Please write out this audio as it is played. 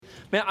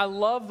Man, I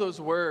love those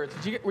words.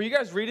 Were you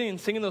guys reading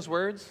and singing those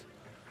words?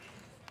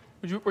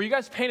 Were you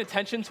guys paying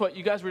attention to what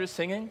you guys were just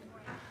singing?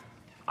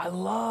 I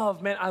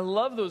love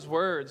those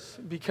words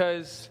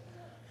because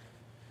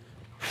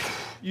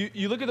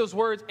you look at those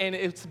words and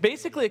it's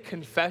basically a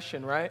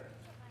confession, right?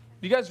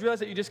 Do you guys realize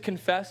that you just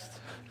confessed?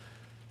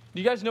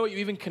 Do you guys know what you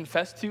even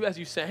confessed to as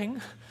you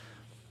sang?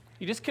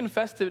 You just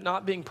confessed to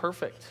not being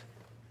perfect,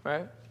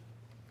 right?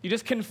 You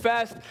just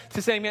confessed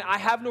to saying, man, I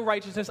have no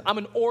righteousness. I'm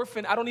an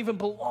orphan. I don't even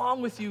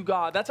belong with you,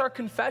 God. That's our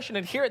confession.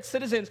 And here at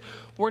Citizens,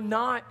 we're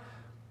not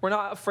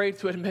afraid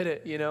to admit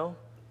it, you know?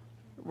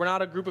 We're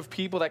not a group of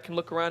people that can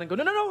look around and go,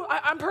 no,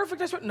 I'm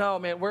perfect. I swear. No,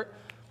 man,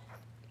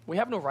 we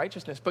have no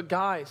righteousness. But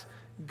guys,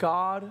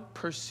 God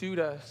pursued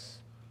us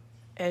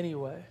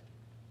anyway.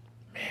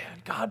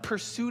 Man, God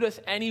pursued us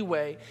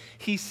anyway.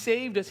 He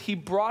saved us. He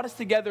brought us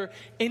together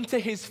into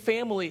his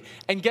family.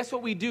 And guess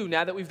what we do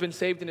now that we've been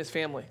saved in his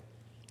family?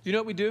 You know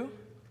what we do?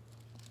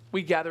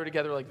 We gather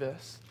together like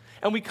this.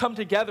 And we come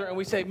together and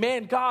we say,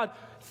 man, God,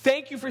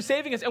 thank you for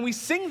saving us. And we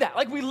sing that.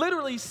 Like we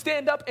literally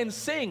stand up and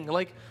sing.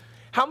 Like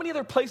how many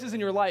other places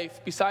in your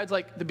life besides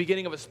like the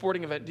beginning of a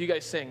sporting event do you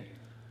guys sing?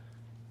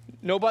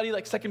 Nobody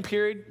like second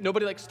period?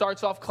 Nobody like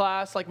starts off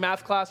class, like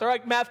math class? All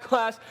right, math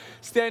class,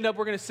 stand up.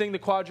 We're going to sing the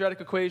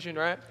quadratic equation,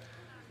 right?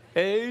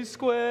 A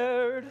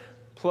squared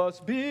plus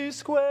B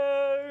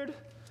squared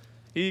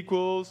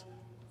equals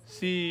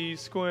C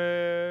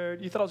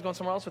squared. You thought I was going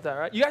somewhere else with that,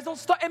 right? You guys don't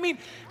start. I mean,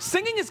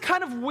 singing is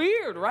kind of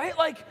weird, right?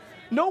 Like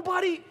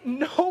nobody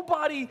in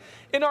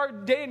our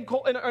day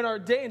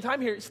and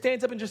time here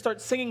stands up and just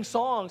starts singing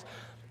songs.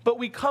 But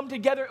we come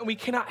together and we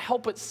cannot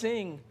help but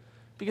sing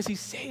because he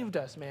saved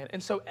us, man.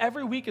 And so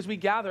every week as we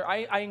gather,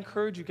 I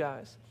encourage you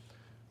guys.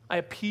 I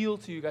appeal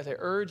to you guys. I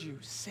urge you,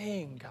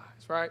 sing,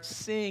 guys, right?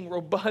 Sing,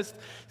 robust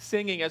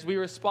singing. As we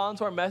respond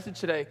to our message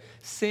today,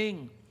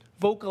 sing.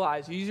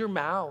 Vocalize, use your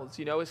mouths,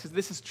 you know,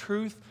 this is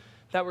truth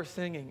that we're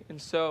singing.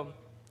 And so,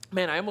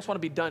 man, I almost want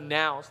to be done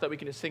now so that we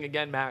can just sing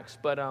again, Max,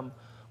 but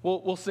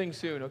we'll sing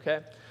soon,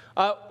 okay?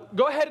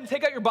 Go ahead and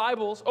take out your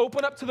Bibles,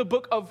 open up to the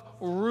book of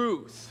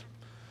Ruth.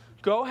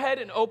 Go ahead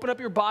and open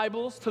up your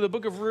Bibles to the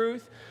book of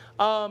Ruth.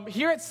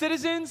 Here at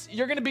Citizens,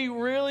 you're going to be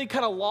really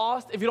kind of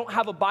lost if you don't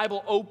have a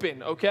Bible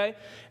open, okay?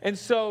 And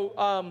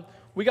so,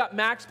 we got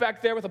Max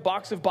back there with a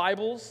box of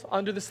Bibles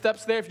under the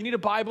steps there. If you need a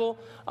Bible,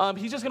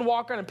 he's just going to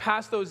walk around and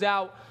pass those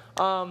out.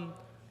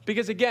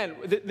 Because, again,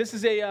 this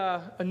is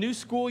a new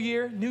school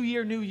year, new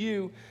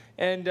you.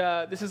 And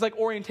this is like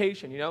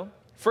orientation, you know.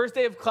 First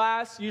day of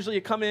class, usually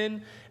you come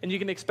in and you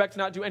can expect to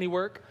not do any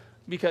work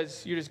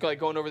because you're just like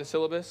going over the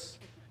syllabus.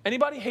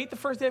 Anybody hate the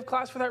first day of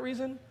class for that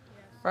reason?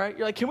 Yeah. Right?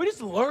 You're like, can we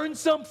just learn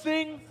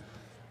something? And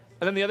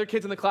then the other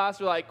kids in the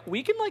class are like,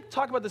 we can like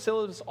talk about the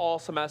syllabus all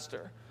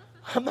semester.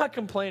 I'm not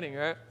complaining,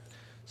 right?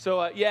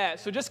 So,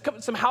 so just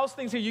some house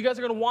things here. You guys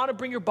are going to want to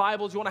bring your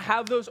Bibles. You want to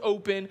have those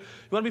open. You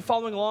want to be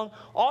following along.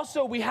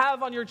 Also, we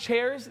have on your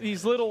chairs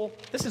these little,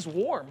 this is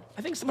warm.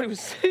 I think somebody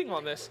was sitting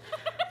on this.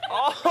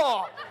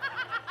 Oh,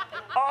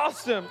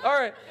 awesome. All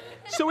right.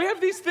 So we have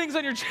these things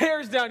on your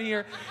chairs down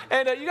here.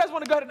 And you guys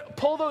want to go ahead and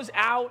pull those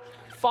out,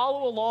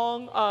 follow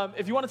along.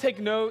 If you want to take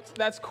notes,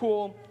 that's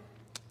cool.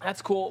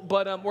 That's cool.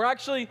 But we're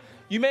actually,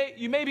 you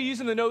may be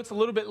using the notes a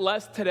little bit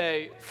less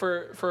today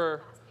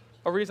for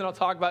a reason I'll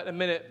talk about in a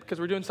minute because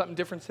we're doing something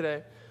different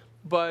today.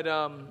 But,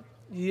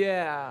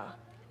 yeah.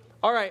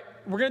 All right,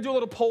 we're going to do a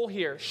little poll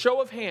here.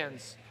 Show of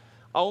hands.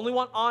 I only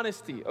want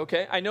honesty,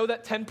 okay? I know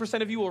that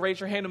 10% of you will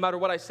raise your hand no matter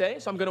what I say,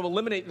 so I'm going to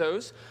eliminate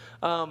those.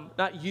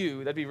 Not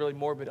you. That'd be really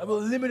morbid. I will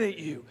eliminate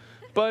you.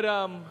 But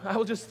I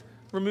will just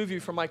remove you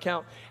from my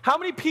count. How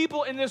many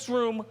people in this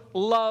room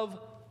love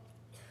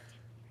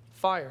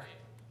fire?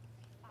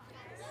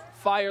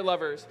 Fire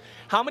lovers.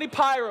 How many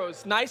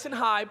pyros? Nice and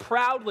high,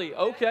 proudly.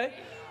 Okay.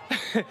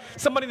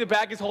 Somebody in the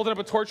back is holding up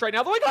a torch right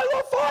now. They're like, I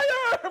love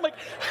fire! I'm like,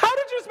 how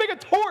did you just make a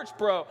torch,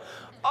 bro?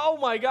 Oh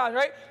my God,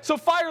 right? So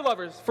fire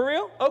lovers, for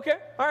real? Okay,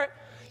 all right.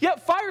 Yeah,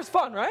 fire's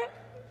fun, right?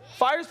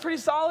 Fire's pretty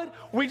solid.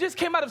 We just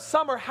came out of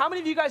summer. How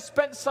many of you guys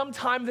spent some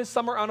time this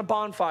summer on a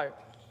bonfire?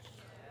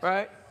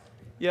 Right?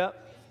 Yeah,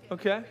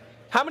 okay.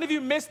 How many of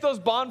you missed those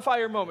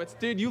bonfire moments?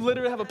 Dude, you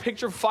literally have a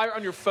picture of fire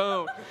on your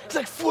phone. It's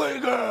like,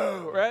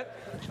 fuego, right?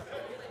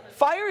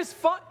 Fire is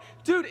fun.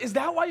 Dude, is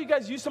that why you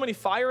guys use so many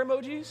fire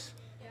emojis?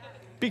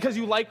 Because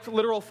you like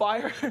literal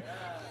fire?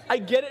 I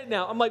get it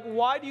now. I'm like,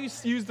 why do you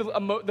use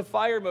the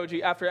fire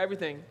emoji after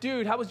everything?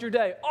 Dude, how was your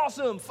day?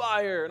 Awesome,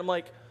 fire. And I'm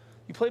like,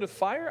 you played with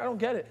fire? I don't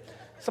get it.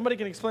 Somebody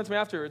can explain to me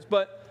afterwards.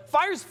 But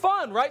fire's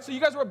fun, right? So you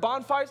guys were at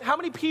bonfires. How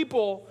many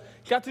people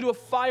got to do a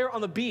fire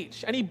on the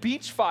beach? Any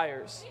beach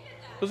fires?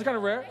 Those are kind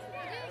of rare.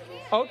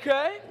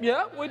 Okay,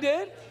 yeah, we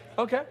did.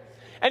 Okay.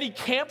 Any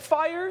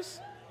campfires?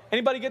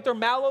 Anybody get their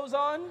mallows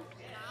on?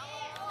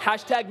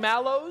 Hashtag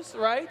mallows,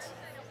 right?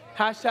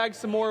 Hashtag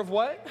some more of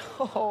what?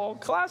 Oh,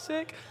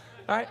 classic.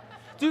 All right.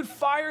 Dude,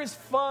 fire is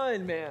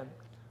fun, man.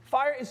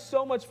 Fire is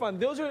so much fun.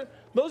 Those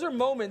are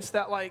moments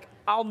that, like,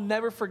 I'll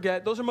never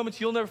forget. Those are moments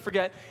you'll never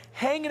forget.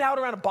 Hanging out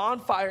around a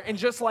bonfire and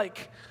just,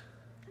 like,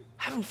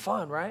 having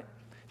fun, right?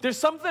 There's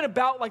something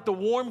about like the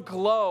warm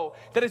glow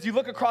that as you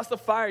look across the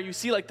fire, you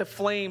see like the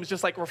flames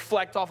just like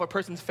reflect off a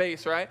person's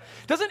face, right?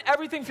 Doesn't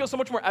everything feel so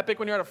much more epic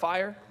when you're at a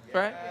fire,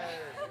 right?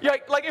 Yeah,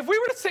 like if we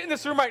were to sit in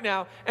this room right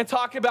now and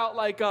talk about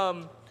like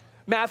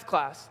math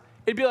class,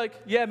 it'd be like,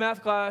 yeah,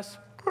 math class,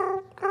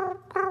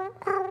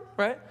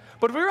 right?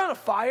 But if we were on a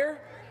fire,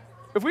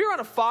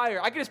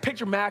 I could just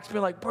picture Max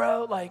being like,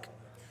 bro, like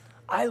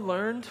I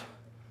learned,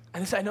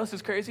 and I know this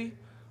is crazy,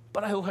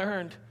 but I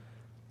learned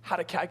how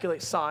to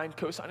calculate sine,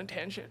 cosine, and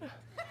tangent.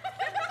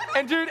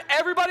 And dude,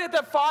 everybody at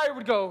that fire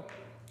would go,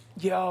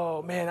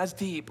 yo, man, that's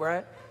deep,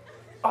 right?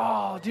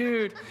 Oh,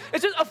 dude.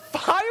 It's just, a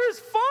fire's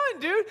fun,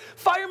 dude.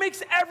 Fire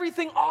makes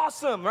everything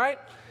awesome, right?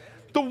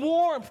 The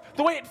warmth,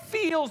 the way it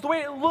feels, the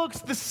way it looks,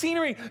 the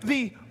scenery,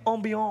 the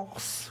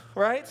ambiance,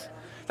 right?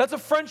 That's a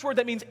French word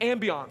that means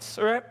ambiance,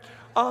 all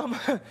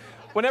right?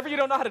 Whenever you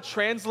don't know how to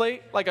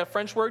translate like a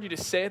French word, you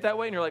just say it that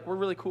way, and you're like, we're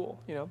really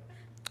cool, you know?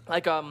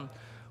 Like,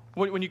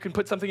 when you can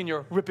put something in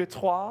your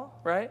repertoire,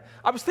 right?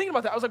 I was thinking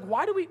about that. I was like,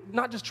 why do we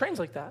not just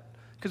translate that?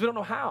 Because we don't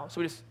know how, so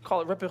we just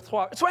call it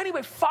repertoire. So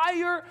anyway,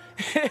 fire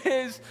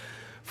is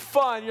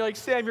fun. You're like,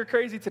 Sam, you're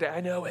crazy today.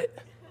 I know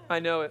it. I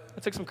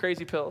took some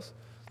crazy pills.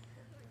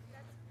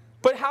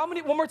 But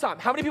one more time,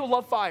 how many people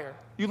love fire?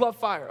 You love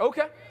fire.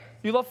 Okay,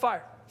 you love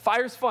fire.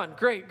 Fire's fun.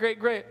 Great.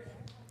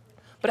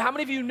 But how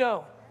many of you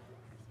know,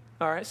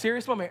 all right,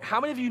 serious moment,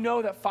 how many of you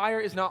know that fire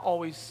is not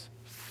always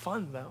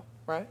fun though,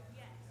 right?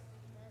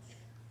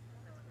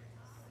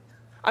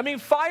 I mean,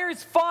 fire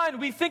is fun.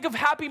 We think of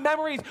happy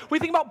memories. We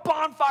think about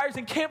bonfires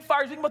and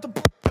campfires. We think about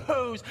the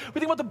bros. We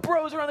think about the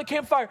bros around the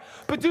campfire.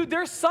 But dude,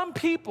 there's some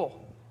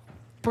people,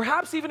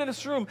 perhaps even in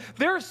this room,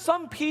 there are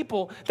some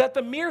people that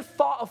the mere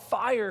thought of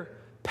fire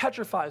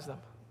petrifies them.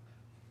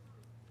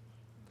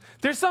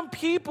 There's some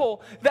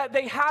people that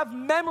they have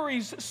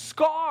memories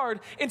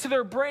scarred into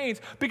their brains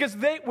because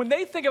when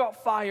they think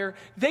about fire,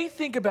 they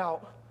think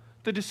about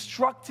the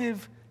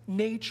destructive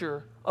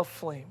nature of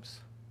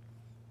flames.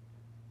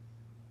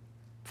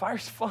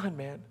 Fire's fun,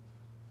 man.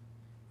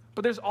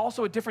 But there's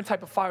also a different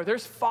type of fire.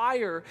 There's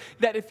fire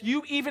that if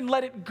you even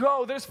let it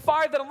go, there's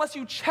fire that unless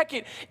you check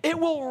it, it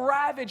will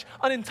ravage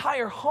an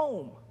entire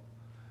home.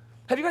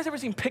 Have you guys ever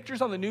seen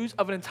pictures on the news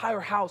of an entire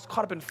house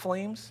caught up in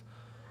flames?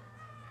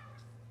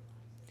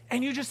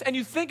 And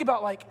you think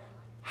about like,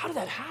 how did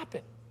that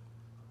happen?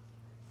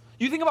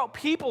 You think about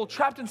people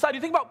trapped inside.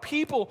 You think about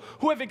people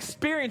who have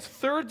experienced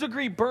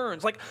third-degree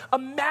burns. Like,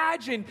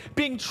 imagine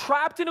being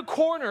trapped in a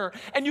corner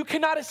and you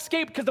cannot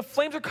escape because the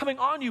flames are coming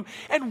on you.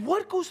 And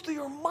what goes through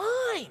your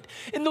mind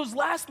in those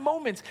last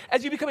moments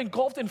as you become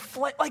engulfed in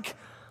flame? Like,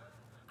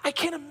 I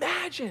can't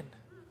imagine.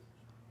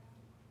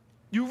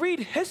 You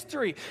read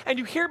history and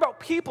you hear about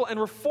people and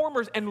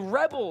reformers and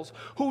rebels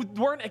who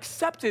weren't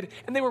accepted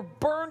and they were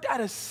burned at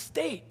a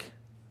stake.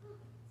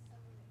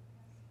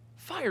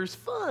 Fire's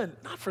fun,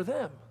 not for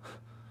them.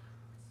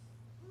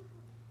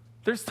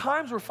 There's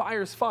times where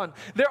fire is fun.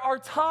 There are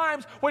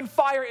times when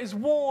fire is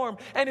warm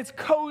and it's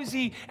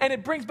cozy and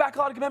it brings back a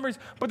lot of good memories.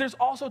 But there's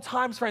also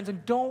times, friends,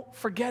 and don't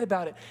forget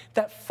about it,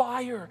 that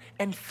fire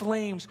and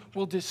flames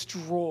will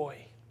destroy.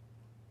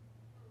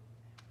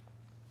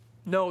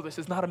 No, this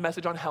is not a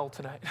message on hell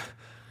tonight.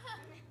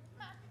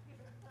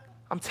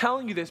 I'm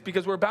telling you this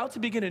because we're about to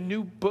begin a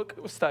new book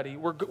study.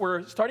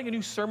 We're starting a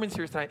new sermon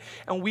series tonight,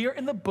 and we are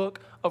in the book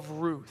of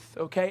Ruth,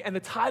 okay? And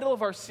the title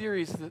of our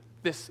series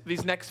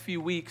these next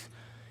few weeks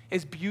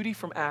is Beauty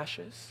from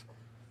Ashes.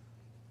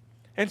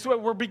 And so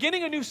we're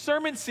beginning a new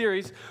sermon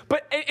series,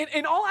 but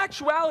in all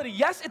actuality,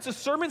 yes, it's a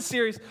sermon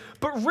series,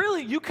 but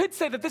really you could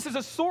say that this is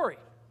a story.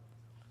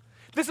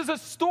 This is a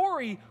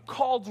story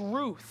called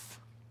Ruth.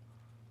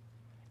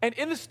 And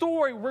in the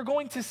story, we're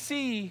going to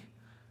see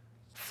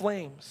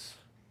flames.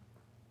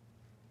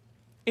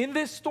 In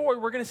this story,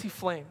 we're going to see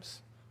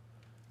flames.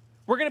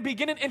 We're going to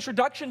begin an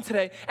introduction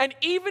today. And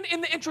even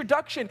in the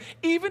introduction,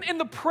 even in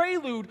the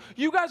prelude,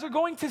 you guys are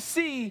going to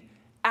see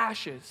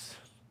ashes.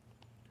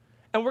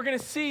 And we're going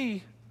to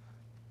see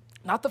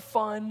not the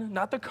fun,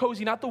 not the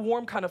cozy, not the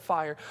warm kind of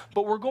fire,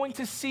 but we're going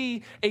to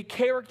see a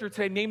character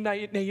today named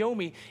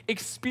Naomi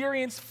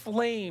experience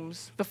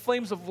flames, the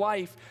flames of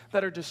life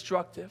that are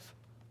destructive.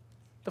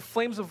 The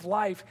flames of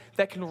life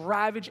that can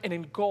ravage and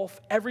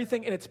engulf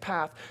everything in its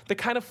path. The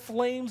kind of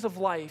flames of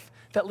life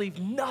that leave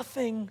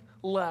nothing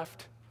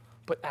left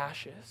but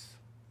ashes.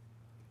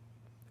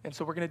 And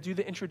so we're going to do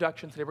the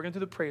introduction today. We're going to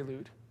do the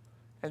prelude.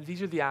 And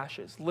these are the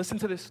ashes. Listen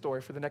to this story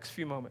for the next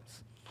few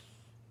moments.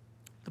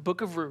 The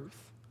book of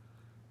Ruth.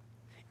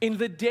 In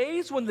the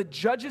days when the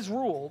judges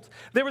ruled,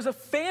 there was a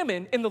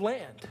famine in the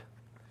land.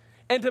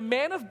 And a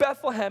man of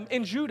Bethlehem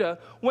in Judah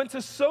went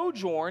to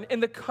sojourn in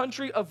the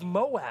country of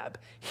Moab,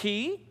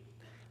 he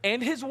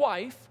and his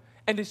wife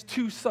and his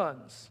 2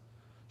 sons.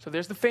 So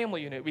there's the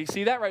family unit. We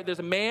see that, right? There's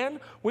a man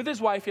with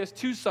his wife. He has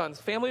 2 sons.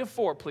 Family of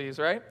 4, please,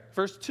 right?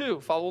 Verse 2,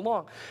 follow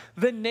along.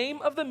 The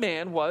name of the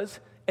man was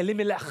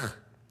Elimelech,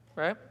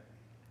 right?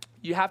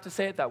 You have to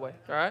say it that way,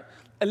 all right?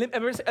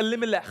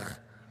 Elimelech.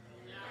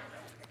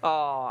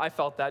 Oh, I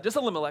felt that. Just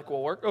Elimelech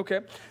will work, okay.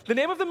 The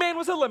name of the man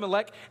was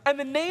Elimelech, and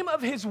the name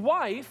of his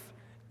wife,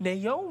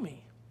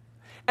 Naomi.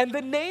 And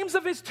the names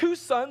of his 2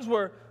 sons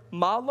were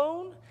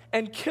Mahlon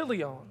and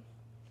Chilion.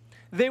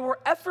 They were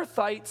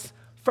Ephrathites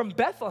from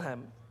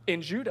Bethlehem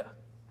in Judah.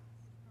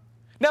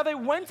 Now they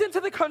went into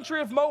the country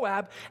of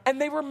Moab,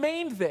 and they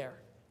remained there.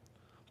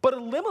 But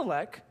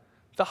Elimelech,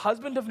 the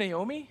husband of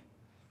Naomi,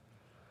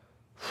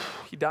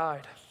 he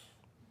died.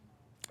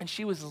 And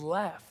she was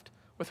left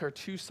with her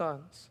 2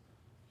 sons.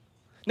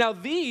 Now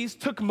these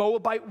took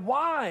Moabite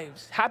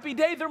wives. Happy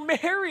day, they're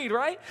married,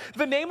 right?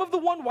 The name of the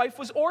one wife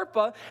was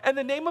Orpah, and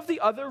the name of the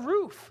other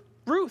Ruth.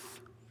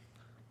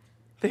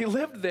 They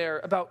lived there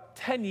about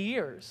 10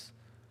 years.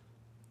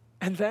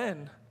 And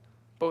then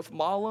both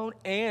Mahlon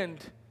and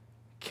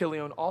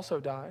Chilion also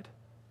died,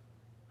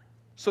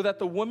 so that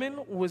the woman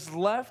was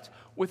left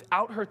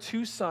without her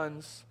 2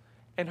 sons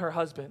and her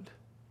husband.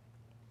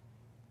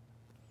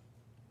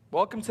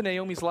 Welcome to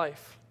Naomi's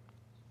life.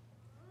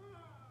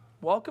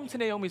 Welcome to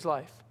Naomi's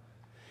life.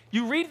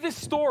 You read this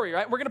story,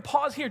 right? We're going to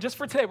pause here just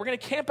for today. We're going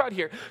to camp out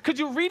here. Because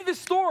you read this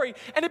story,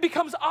 and it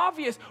becomes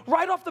obvious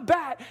right off the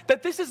bat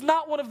that this is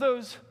not one of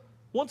those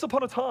once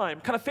upon a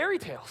time kind of fairy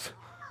tales.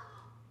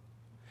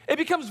 It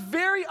becomes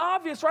very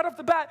obvious right off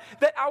the bat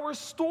that our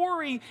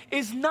story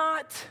is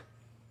not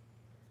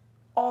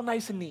all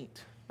nice and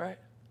neat, right?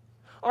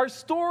 Our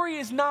story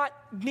is not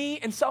neat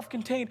and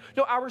self-contained.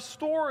 No, our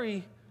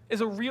story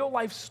is a real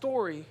life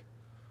story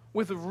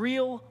with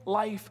real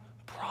life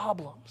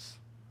problems.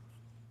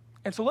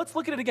 And so let's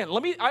look at it again.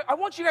 I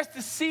want you guys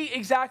to see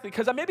exactly,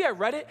 because maybe I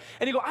read it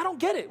and you go, I don't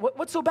get it.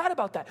 What's so bad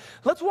about that?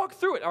 Let's walk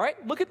through it, all right?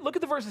 Look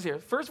at the verses here.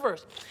 First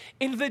verse.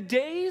 In the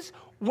days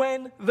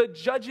when the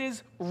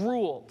judges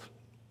ruled.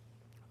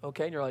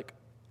 Okay, and you're like,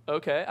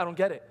 okay, I don't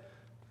get it.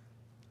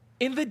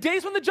 In the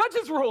days when the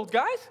judges ruled,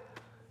 guys.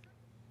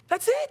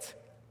 That's it.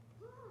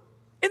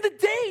 In the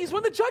days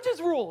when the judges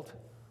ruled.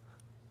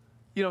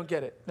 You don't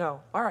get it.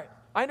 No. All right.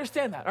 I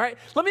understand that. All right.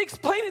 Let me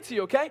explain it to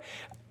you, okay?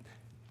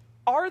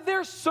 Are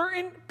there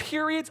certain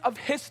periods of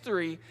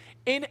history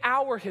in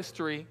our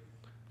history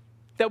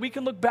that we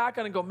can look back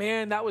on and go,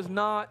 man, that was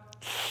not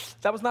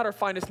our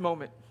finest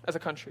moment as a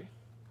country,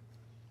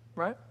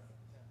 right?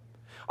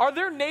 Are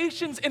there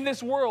nations in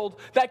this world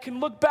that can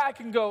look back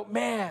and go,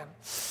 man,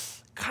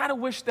 kind of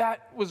wish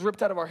that was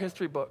ripped out of our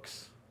history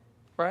books,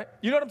 right?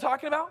 You know what I'm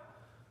talking about?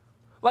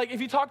 Like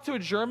if you talk to a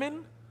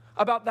German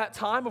about that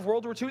time of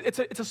World War II,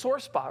 it's a sore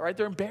spot, right?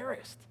 They're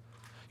embarrassed.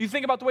 You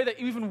think about the way that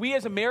even we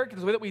as Americans,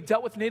 the way that we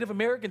dealt with Native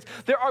Americans,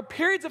 there are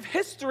periods of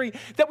history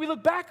that we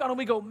look back on and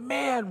we go,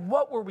 man,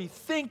 what were we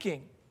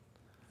thinking?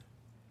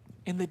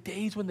 In the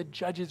days when the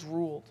judges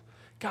ruled.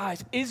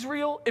 Guys,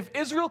 if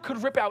Israel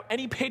could rip out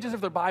any pages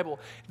of their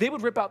Bible, they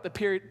would rip out the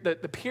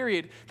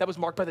period that was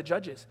marked by the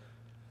judges.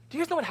 Do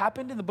you guys know what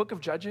happened in the book of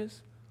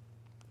Judges?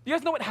 Do you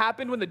guys know what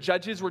happened when the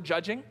judges were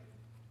judging?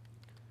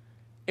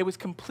 It was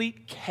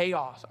complete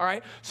chaos, all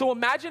right? So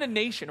imagine a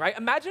nation, right?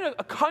 Imagine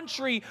a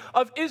country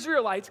of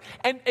Israelites,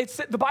 and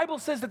the Bible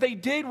says that they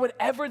did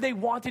whatever they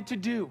wanted to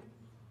do,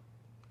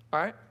 all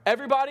right?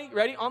 Everybody,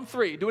 ready? On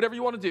 3, do whatever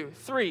you want to do.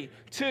 3,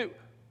 2.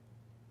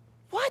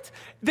 What?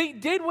 They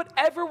did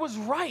whatever was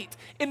right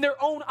in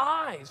their own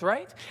eyes,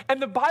 right?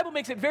 And the Bible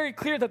makes it very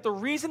clear that the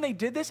reason they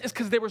did this is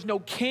because there was no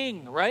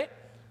king, right?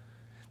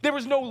 There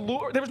was no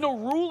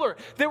ruler.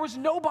 There was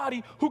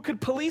nobody who could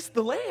police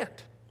the land.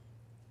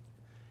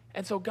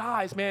 And so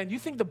guys, man, you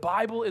think the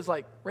Bible is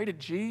like rated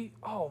G?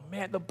 Oh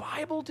man, the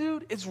Bible,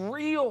 dude, it's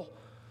real.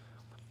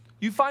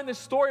 You find this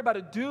story about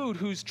a dude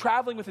who's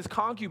traveling with his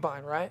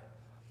concubine, right?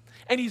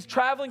 And he's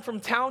traveling from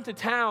town to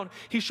town.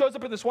 He shows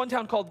up in this one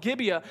town called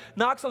Gibeah,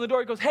 knocks on the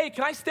door. He goes, hey,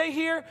 can I stay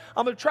here?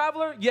 I'm a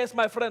traveler. Yes,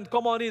 my friend,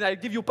 come on in. I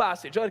give you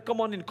passage. All right,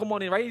 come on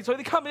in, right? So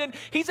they come in.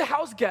 He's a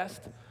house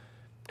guest.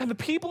 And the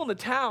people in the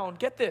town,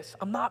 get this,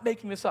 I'm not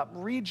making this up.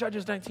 Read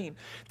Judges 19.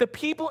 The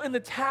people in the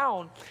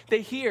town,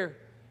 they hear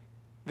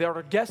there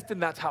are guests in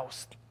that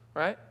house,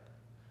 right?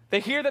 They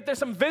hear that there's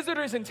some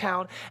visitors in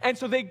town, and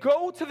so they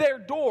go to their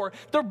door.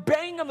 They're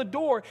banging on the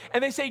door,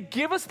 and they say,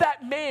 give us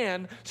that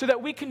man so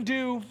that we can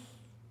do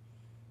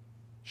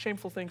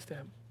shameful things to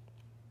him.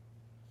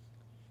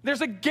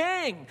 There's a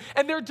gang,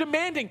 and they're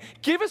demanding,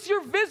 give us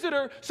your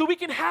visitor so we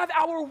can have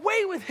our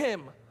way with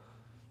him.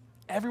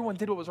 Everyone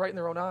did what was right in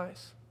their own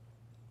eyes.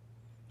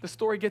 The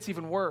story gets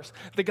even worse.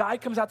 The guy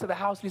comes out to the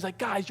house and he's like,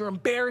 guys, you're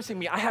embarrassing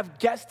me. I have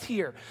guests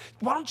here.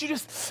 Why don't you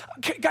just,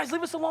 guys,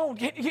 leave us alone.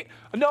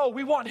 No,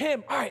 we want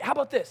him. All right, how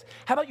about this?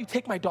 How about you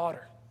take my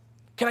daughter?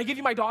 Can I give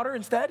you my daughter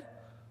instead?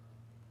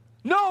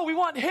 No, we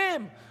want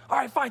him. All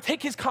right, fine,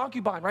 take his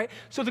concubine, right?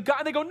 So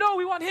they go, no,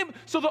 we want him.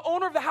 So the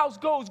owner of the house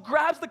goes,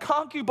 grabs the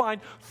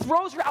concubine,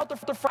 throws her out the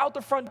front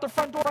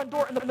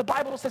door, and the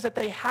Bible says that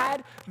they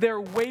had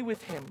their way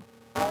with him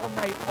all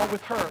night, or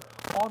with her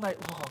all night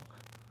long.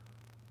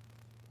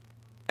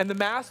 And the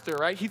master,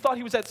 right, he thought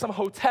he was at some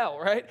hotel,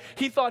 right?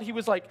 He thought he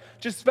was like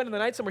just spending the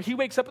night somewhere. He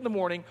wakes up in the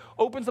morning,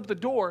 opens up the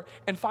door,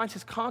 and finds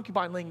his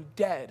concubine laying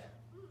dead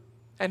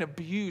and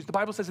abused. The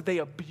Bible says that they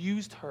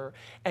abused her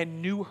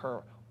and knew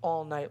her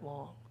all night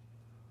long.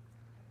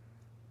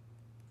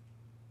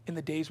 In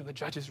the days when the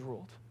judges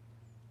ruled.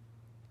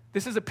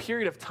 This is a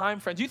period of time,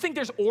 friends. You think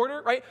there's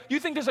order, right? You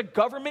think there's a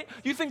government?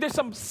 You think there's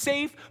some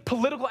safe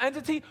political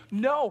entity?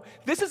 No.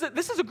 This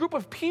is a group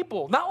of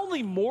people. Not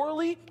only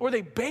morally were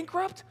they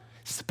bankrupt,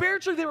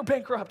 spiritually they were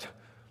bankrupt.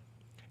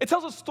 It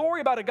tells a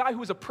story about a guy who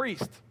was a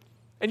priest.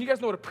 And you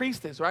guys know what a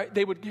priest is, right?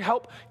 They would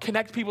help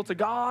connect people to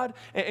God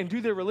and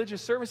do their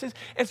religious services.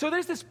 And so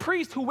there's this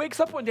priest who wakes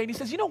up one day and he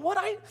says, you know what?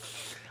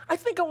 I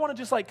think I want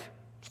to just like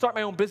start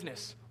my own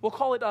business. We'll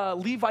call it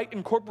Levite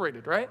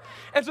Incorporated, right?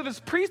 And so this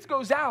priest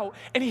goes out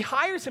and he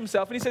hires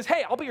himself and he says,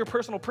 hey, I'll be your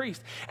personal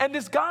priest. And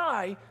this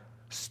guy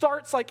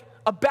starts like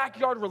a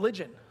backyard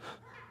religion.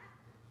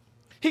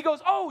 He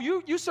goes, oh,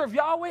 you serve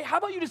Yahweh? How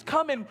about you just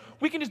come and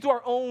we can just do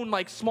our own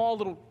like small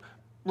little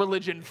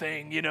religion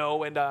thing, you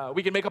know, and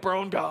we can make up our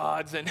own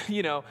gods and,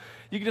 you know,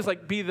 you can just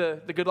like be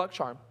the good luck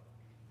charm.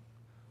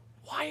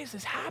 Why is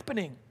this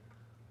happening?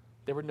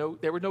 There was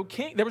no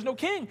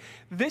king.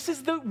 This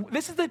is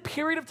the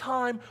period of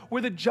time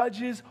where the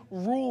judges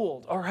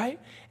ruled, all right?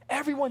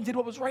 Everyone did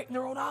what was right in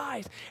their own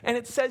eyes. And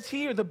it says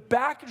here, the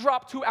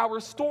backdrop to our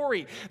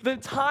story, the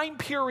time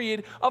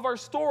period of our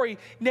story,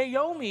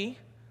 Naomi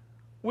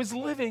was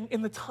living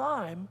in the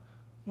time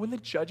when the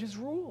judges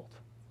ruled.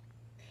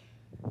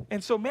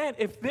 And so, man,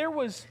 if there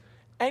was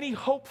any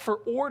hope for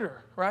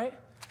order, right?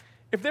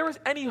 If there was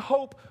any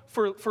hope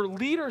for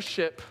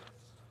leadership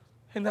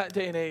in that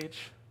day and age,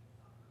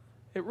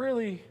 it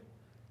really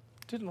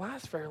didn't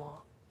last very long.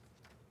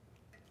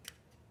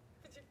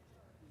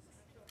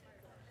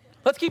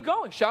 Let's keep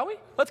going, shall we?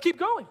 Let's keep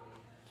going.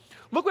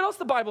 Look what else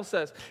the Bible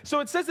says. So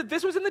it says that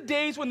this was in the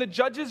days when the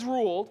judges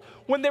ruled,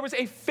 when there was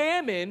a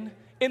famine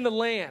in the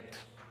land.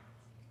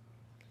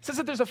 It says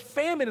that there's a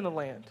famine in the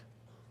land.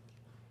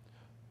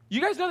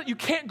 You guys know that you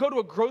can't go to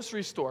a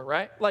grocery store,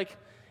 right? Like,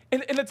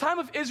 in the time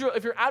of Israel,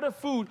 if you're out of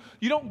food,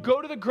 you don't go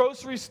to the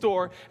grocery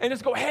store and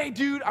just go, hey,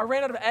 dude, I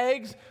ran out of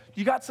eggs.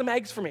 You got some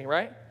eggs for me,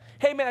 right?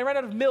 Hey, man, I ran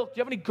out of milk. Do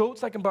you have any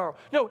goats I can borrow?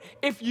 No,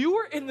 if you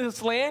were in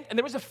this land and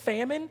there was a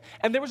famine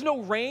and there was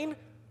no rain,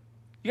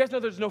 you guys know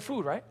there's no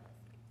food, right?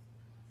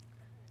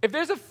 If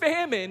there's a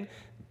famine,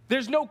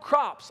 there's no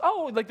crops.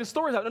 Oh, like the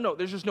store's out. No,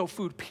 there's just no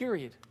food,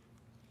 period.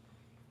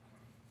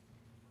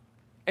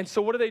 And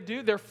so what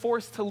do? They're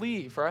forced to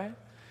leave, right?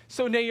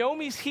 So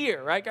Naomi's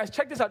here, right? Guys,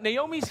 check this out.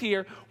 Naomi's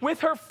here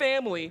with her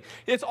family.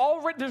 There's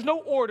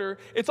no order.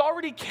 It's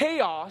already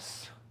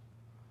chaos.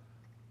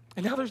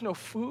 And now there's no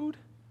food.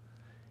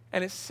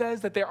 And it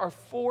says that they are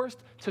forced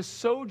to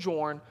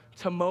sojourn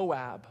to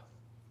Moab.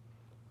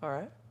 All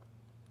right?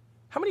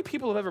 How many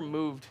people have ever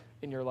moved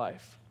in your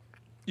life?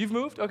 You've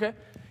moved? Okay.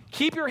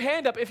 Keep your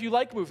hand up if you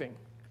like moving.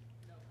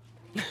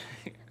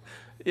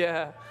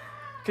 Yeah.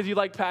 Because you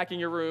like packing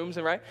your rooms,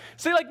 and right?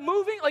 So like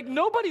moving, like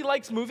nobody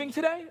likes moving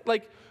today.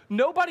 Like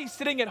nobody's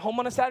sitting at home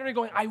on a Saturday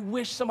going, I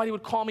wish somebody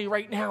would call me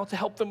right now to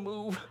help them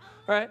move,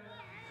 right?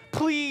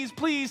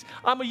 Please,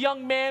 I'm a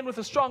young man with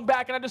a strong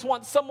back and I just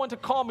want someone to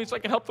call me so I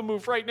can help them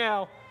move right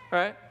now,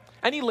 right?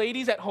 Any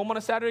ladies at home on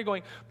a Saturday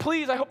going,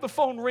 please, I hope the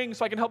phone rings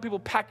so I can help people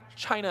pack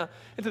china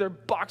into their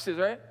boxes,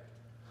 right?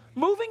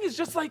 Moving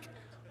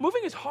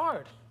is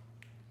hard.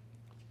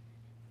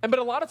 But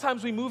a lot of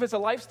times we move as a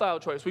lifestyle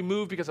choice. We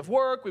move because of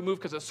work, we move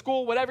because of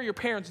school, whatever your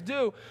parents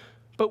do.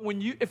 But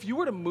if you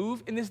were to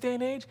move in this day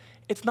and age,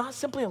 it's not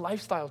simply a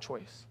lifestyle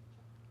choice.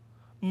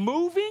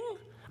 Moving,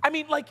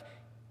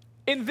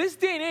 in this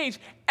day and age,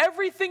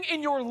 everything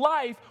in your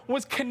life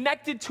was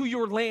connected to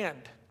your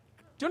land.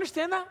 Do you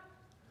understand that?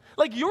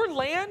 Like your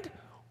land,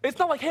 it's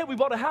not like, hey, we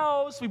bought a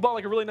house, we bought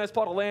like a really nice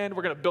plot of land,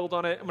 we're going to build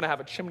on it, I'm going to have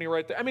a chimney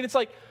right there. It's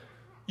like,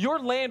 your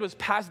land was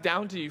passed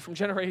down to you from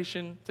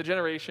generation to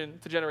generation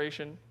to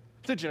generation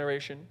to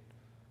generation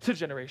to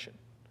generation.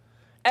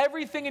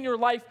 Everything in your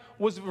life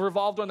was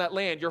revolved on that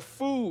land. Your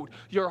food,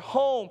 your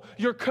home,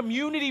 your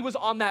community was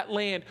on that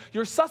land.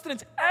 Your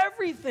sustenance,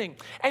 everything.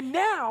 And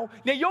now,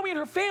 Naomi and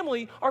her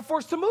family are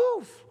forced to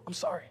move.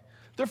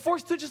 They're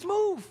forced to just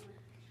move.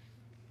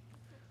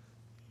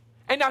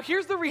 And now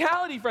here's the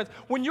reality, friends.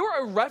 When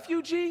you're a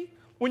refugee,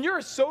 when you're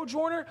a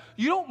sojourner,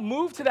 you don't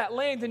move to that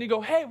land and you go,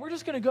 hey, we're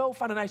just going to go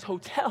find a nice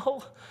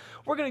hotel.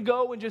 We're going to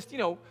go and just,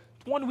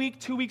 1 week,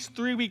 2 weeks,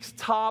 3 weeks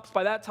tops.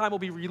 By that time, we'll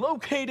be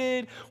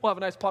relocated. We'll have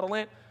a nice plot of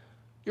land.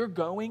 You're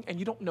going and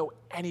you don't know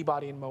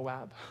anybody in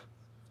Moab.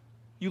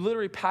 You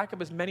literally pack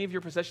up as many of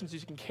your possessions as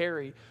you can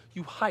carry.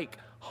 You hike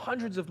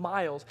hundreds of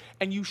miles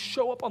and you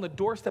show up on the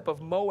doorstep of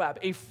Moab,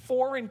 a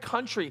foreign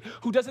country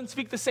who doesn't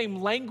speak the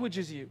same language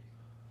as you,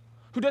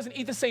 who doesn't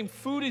eat the same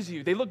food as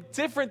you. They look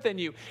different than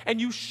you. And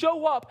you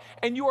show up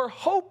and you are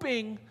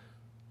hoping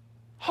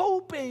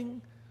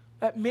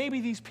that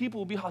maybe these people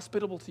will be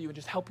hospitable to you and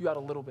just help you out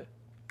a little bit.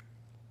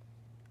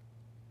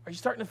 Are you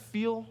starting to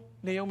feel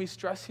Naomi's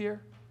stress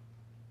here?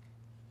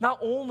 Not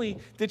only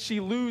did she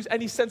lose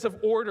any sense of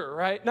order,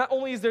 right? Not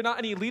only is there not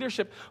any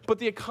leadership, but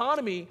the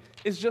economy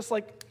is just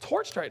like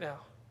torched right now.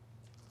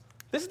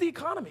 This is the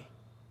economy.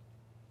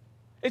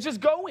 It's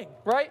just going,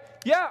 right?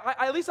 Yeah,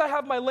 at least I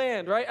have my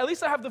land, right? At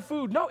least I have the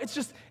food. No, it's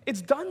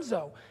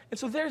donezo. And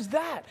so there's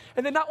that.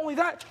 And then not only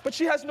that, but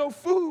she has no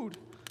food.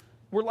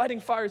 We're lighting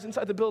fires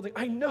inside the building.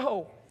 I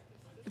know.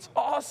 It's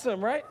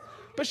awesome, right?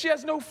 but she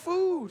has no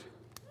food.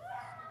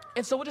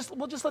 And so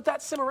we'll just let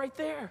that simmer right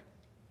there.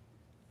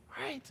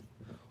 Right?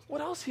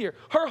 What else here?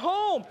 Her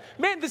home.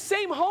 Man, the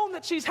same home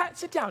that she's had.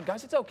 Sit down,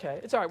 guys. It's okay.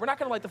 It's all right. We're not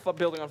going to light the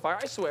building on fire.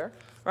 I swear.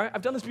 Right?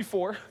 I've done this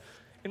before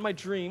in my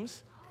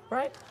dreams.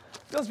 Right?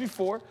 I've done this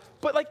before.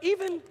 But like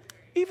even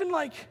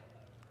like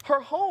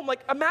her home,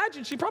 like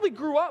imagine she probably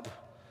grew up.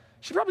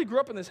 She probably grew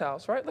up in this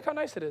house, right? Look how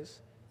nice it is.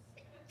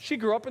 She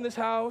grew up in this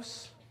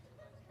house.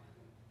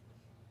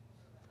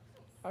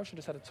 I wish I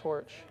just had a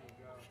torch.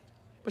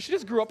 But she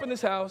just grew up in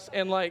this house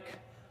and like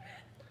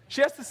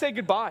she has to say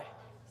goodbye.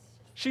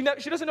 She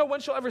doesn't know when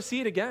she'll ever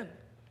see it again.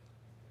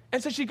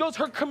 And so she goes,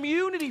 her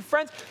community,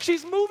 friends,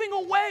 she's moving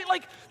away.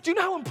 Like, do you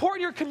know how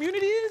important your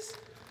community is?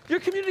 Your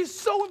community is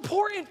so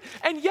important.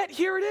 And yet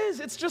here it is.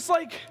 It's just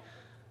like,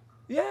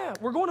 yeah,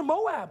 we're going to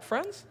Moab,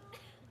 friends.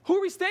 Who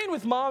are we staying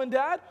with, mom and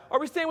dad? Are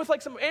we staying with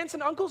like some aunts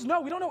and uncles?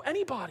 No, we don't know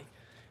anybody.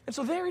 And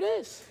so there it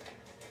is.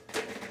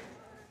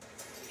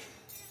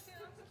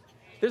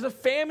 There's a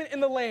famine in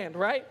the land,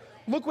 right?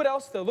 Look what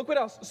else, though. Look what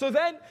else. So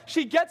then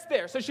she gets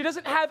there. So she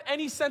doesn't have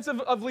any sense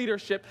of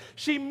leadership.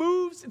 She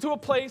moves to a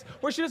place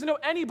where she doesn't know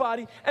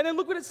anybody. And then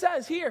look what it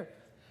says here.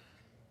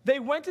 They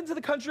went into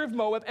the country of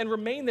Moab and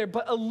remained there.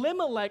 But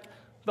Elimelech,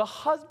 the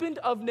husband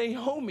of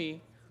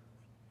Naomi,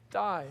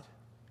 died.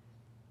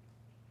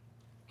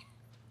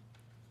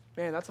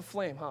 Man, that's a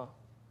flame, huh?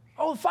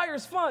 Oh, the fire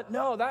is fun.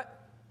 No,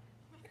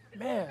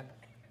 man.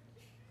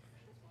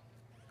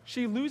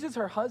 She loses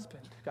her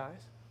husband,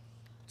 guys.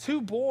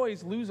 2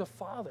 boys lose a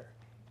father.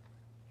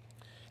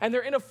 And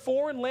they're in a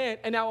foreign land.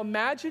 And now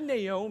imagine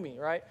Naomi,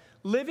 right?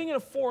 Living in a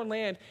foreign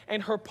land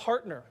and her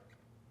partner,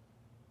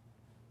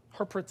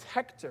 her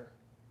protector,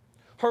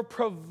 her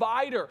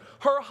provider,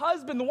 her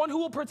husband, the one who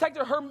will protect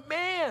her, her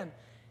man,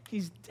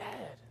 he's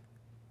dead.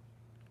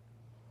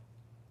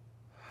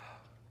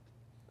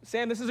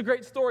 Sam, this is a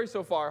great story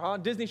so far, huh?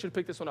 Disney should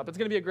pick this one up. It's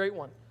going to be a great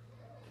one.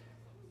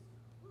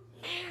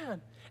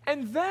 Man.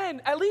 And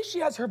then at least she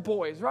has her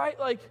boys, right?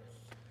 Like,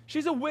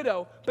 she's a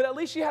widow, but at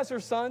least she has her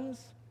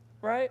sons,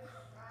 right?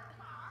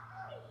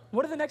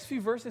 What do the next few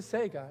verses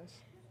say, guys?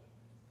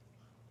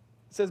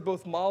 It says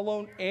both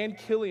Mahlon and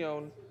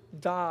Chilion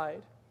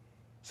died,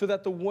 so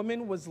that the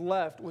woman was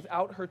left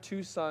without her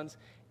 2 sons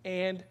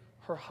and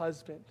her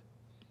husband.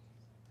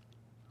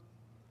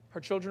 Her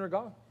children are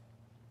gone.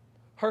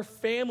 Her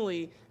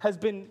family has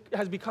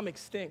become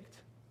extinct.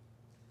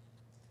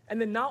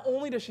 And then not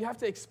only does she have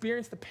to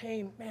experience the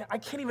pain, man, I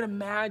can't even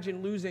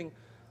imagine losing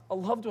a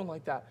loved one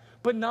like that.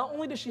 But not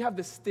only does she have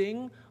the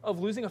sting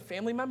of losing a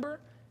family member,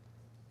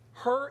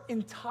 her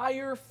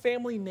entire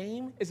family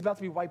name is about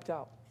to be wiped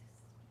out.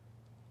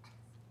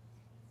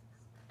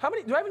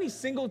 Do I have any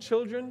single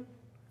children?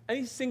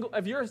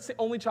 If you're an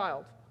only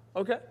child,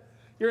 okay?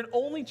 You're an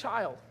only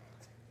child.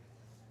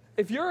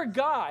 If you're a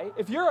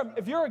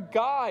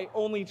guy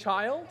only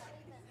child,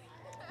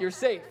 you're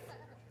safe.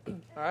 All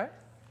right?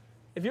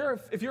 If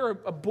you're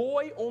a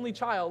boy only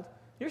child,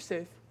 you're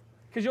safe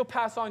because you'll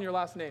pass on your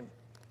last name.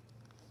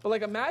 But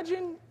like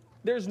imagine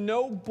there's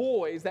no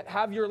boys that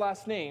have your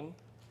last name.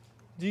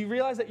 Do you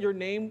realize that your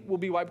name will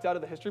be wiped out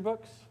of the history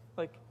books?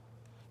 Like,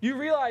 you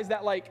realize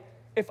that like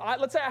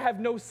let's say I have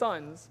no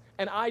sons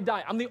and I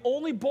die. I'm the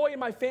only boy in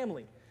my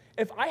family.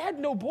 If I had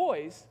no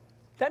boys,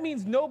 that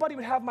means nobody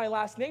would have my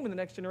last name in the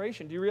next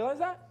generation. Do you realize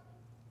that?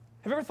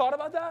 Have you ever thought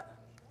about that?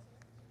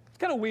 It's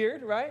kind of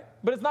weird, right?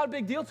 But it's not a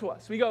big deal to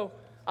us. We go,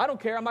 I don't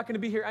care. I'm not going to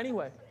be here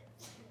anyway.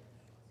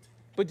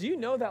 But do you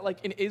know that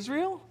like in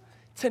Israel,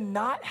 to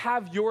not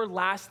have your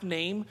last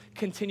name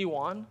continue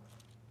on,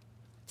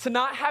 to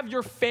not have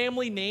your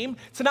family name,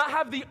 to not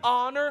have the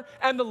honor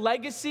and the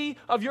legacy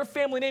of your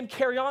family name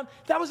carry on,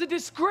 that was a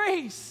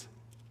disgrace.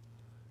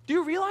 Do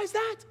you realize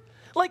that?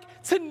 Like,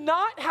 to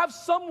not have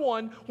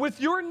someone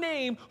with your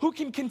name who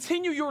can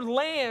continue your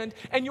land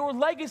and your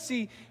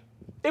legacy,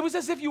 it was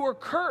as if you were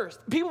cursed.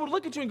 People would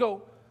look at you and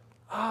go,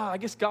 I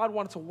guess God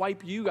wanted to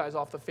wipe you guys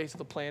off the face of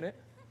the planet.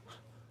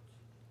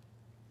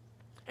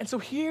 And so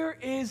here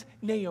is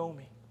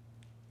Naomi.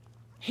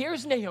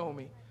 Here's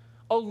Naomi,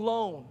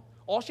 alone.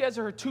 All she has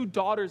are her 2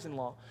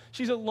 daughters-in-law.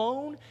 She's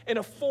alone in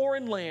a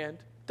foreign land,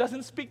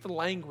 doesn't speak the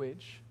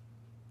language.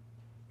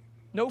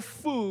 No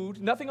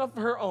food, nothing of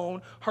her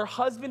own. Her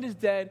husband is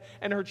dead,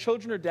 and her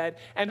children are dead,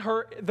 and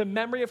the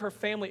memory of her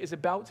family is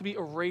about to be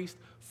erased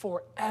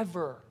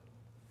forever.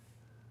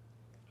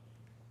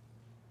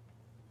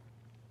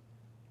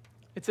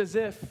 It's as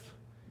if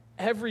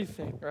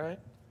everything, right?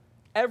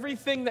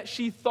 Everything that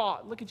she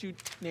thought, look at you,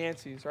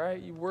 Nancy's, right?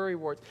 You worry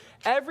warts.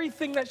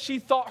 Everything that she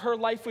thought her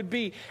life would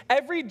be,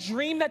 every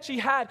dream that she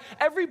had,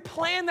 every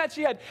plan that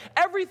she had,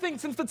 everything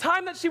since the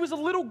time that she was a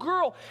little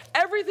girl,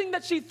 everything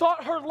that she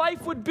thought her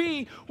life would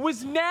be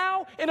was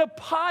now in a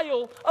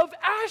pile of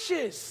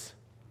ashes.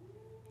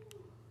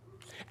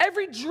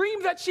 Every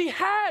dream that she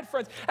had,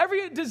 friends,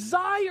 every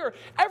desire,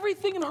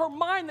 everything in her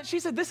mind that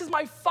she said, this is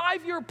my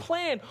 5-year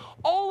plan,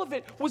 all of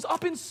it was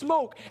up in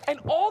smoke.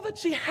 And all that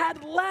she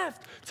had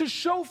left to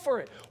show for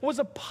it was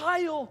a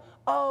pile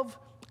of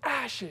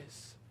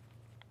ashes.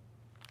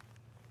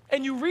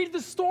 And you read the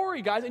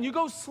story, guys, and you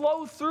go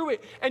slow through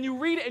it, and you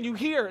read it, and you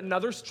hear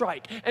another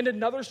strike, and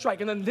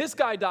then this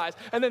guy dies,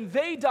 and then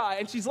they die,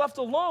 and she's left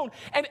alone.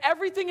 And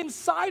everything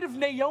inside of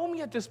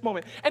Naomi at this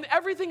moment, and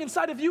everything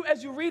inside of you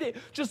as you read it,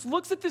 just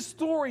looks at this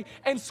story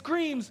and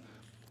screams,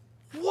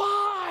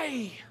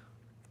 why?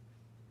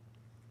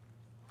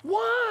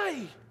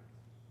 Why?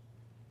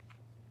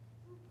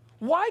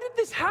 Why did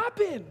this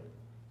happen?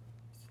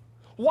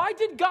 Why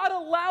did God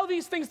allow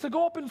these things to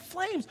go up in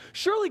flames?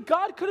 Surely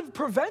God could have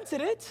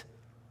prevented it.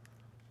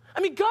 I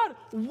mean, God,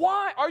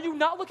 why? Are you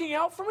not looking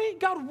out for me?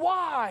 God,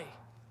 why?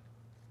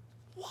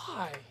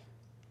 Why?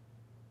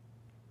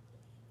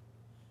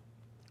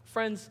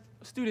 Friends,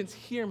 students,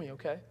 hear me,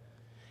 okay?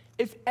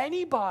 If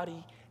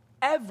anybody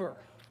ever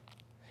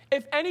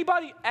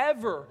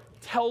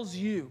tells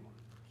you,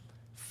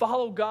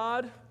 follow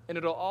God and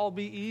it'll all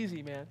be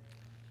easy, man.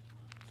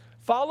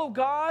 Follow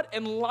God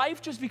and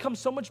life just becomes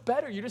so much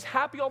better. You're just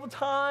happy all the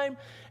time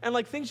and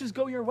like things just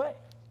go your way.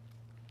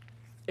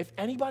 If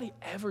anybody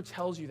ever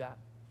tells you that,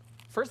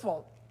 first of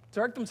all,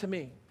 direct them to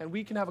me and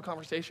we can have a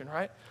conversation,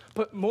 right?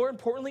 But more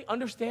importantly,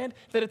 understand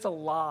that it's a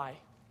lie,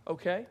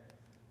 okay?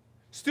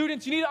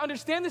 Students, you need to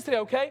understand this today,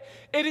 okay?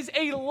 It is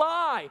a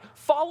lie.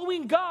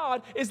 Following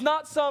God is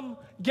not some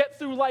get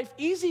through life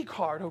easy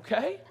card,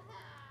 okay?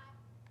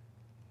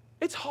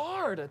 It's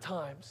hard at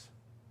times.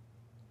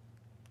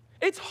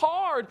 It's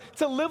hard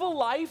to live a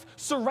life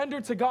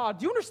surrendered to God.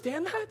 Do you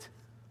understand that?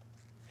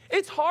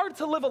 It's hard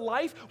to live a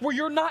life where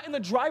you're not in the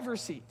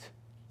driver's seat.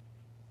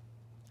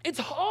 It's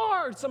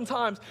hard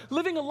sometimes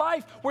living a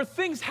life where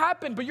things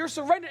happen, but you're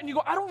surrendered and you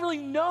go, I don't really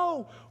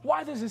know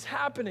why this is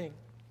happening.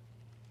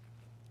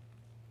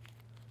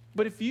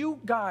 But if you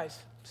guys,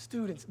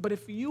 students, but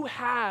if you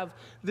have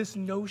this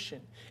notion,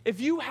 if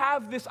you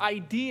have this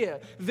idea,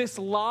 this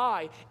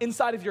lie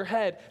inside of your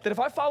head that if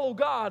I follow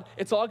God,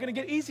 it's all going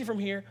to get easy from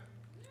here.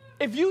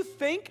 If you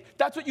think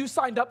that's what you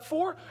signed up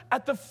for,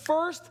 at the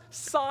first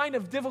sign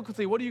of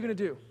difficulty, what are you going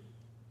to do?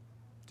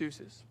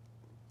 Deuces.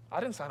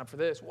 I didn't sign up for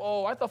this.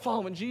 Whoa, I thought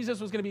following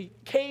Jesus was going to be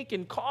cake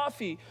and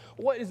coffee.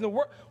 What is the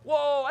word?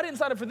 Whoa, I didn't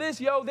sign up for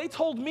this, yo. They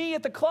told me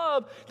at the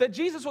club that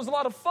Jesus was a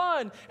lot of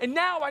fun, and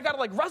now I got to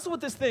like wrestle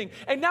with this thing,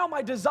 and now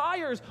my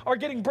desires are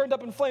getting burned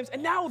up in flames,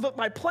 and now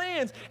my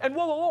plans, and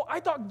whoa, I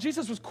thought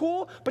Jesus was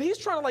cool, but he's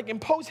trying to like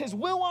impose his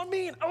will on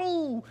me, and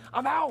oh,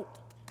 I'm out.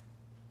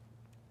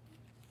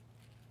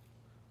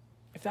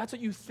 If that's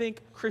what you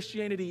think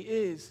Christianity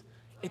is,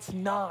 it's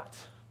not.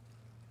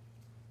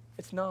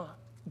 It's not.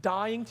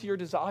 Dying to your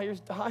desires,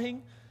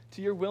 dying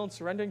to your will and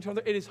surrendering to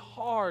another, it is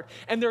hard.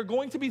 And there are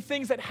going to be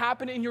things that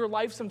happen in your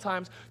life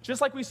sometimes,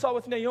 just like we saw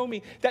with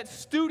Naomi, that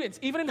students,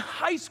 even in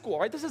high school,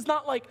 right? This is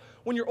not like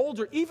when you're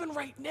older, even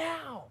right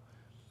now,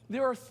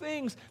 there are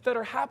things that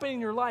are happening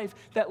in your life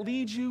that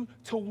lead you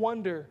to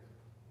wonder,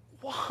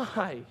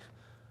 why?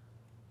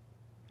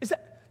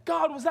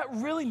 God, was that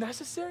really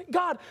necessary?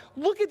 God,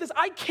 look at this.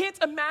 I can't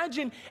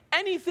imagine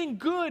anything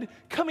good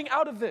coming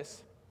out of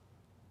this.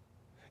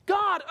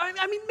 God,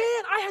 I mean,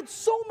 man, I had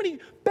so many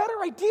better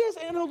ideas,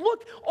 and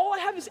look, all I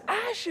have is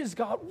ashes,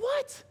 God.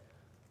 What?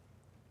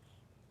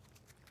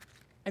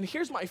 And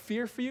here's my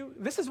fear for you.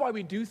 This is why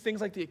we do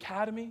things like the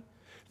academy.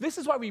 This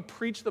is why we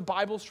preach the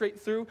Bible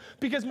straight through,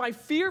 because my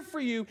fear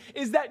for you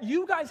is that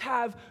you guys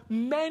have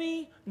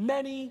many,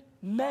 many,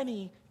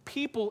 many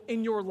people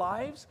in your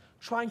lives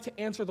trying to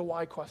answer the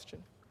why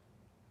question.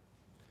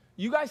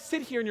 You guys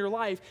sit here in your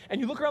life and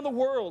you look around the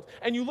world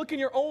and you look in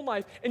your own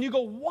life and you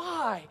go,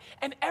 why?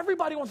 And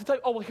everybody wants to tell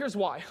you, oh, well, here's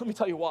why. Let me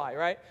tell you why,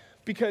 right?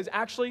 Because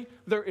actually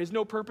there is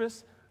no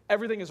purpose.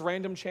 Everything is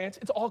random chance.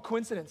 It's all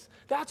coincidence.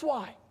 That's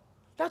why.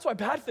 That's why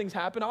bad things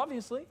happen,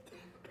 obviously.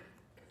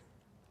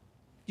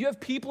 You have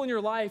people in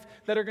your life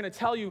that are going to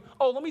tell you,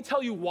 oh, let me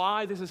tell you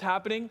why this is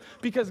happening.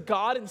 Because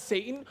God and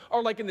Satan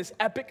are like in this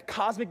epic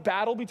cosmic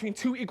battle between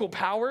two equal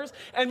powers.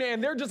 And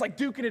man, they're just like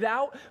duking it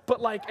out.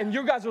 But like, and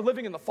you guys are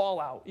living in the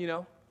fallout, you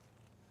know?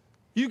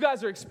 You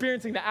guys are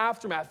experiencing the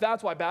aftermath.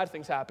 That's why bad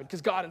things happen.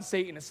 Because God and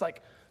Satan, it's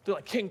like, they're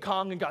like King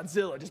Kong and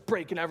Godzilla just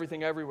breaking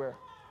everything everywhere.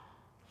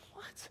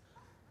 What?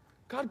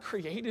 God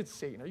created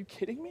Satan. Are you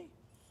kidding me?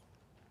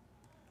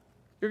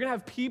 You're going to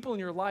have people in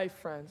your life,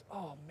 friends.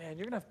 Oh, man,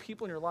 you're going to have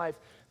people in your life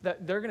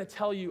that they're going to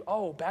tell you,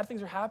 oh, bad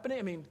things are happening?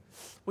 I mean,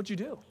 what'd you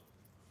do?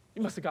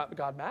 You must have got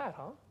God mad,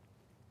 huh?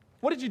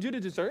 What did you do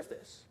to deserve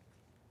this?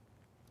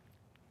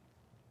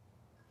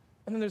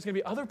 And then there's going to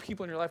be other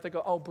people in your life that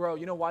go, oh, bro,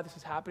 you know why this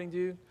is happening,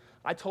 dude?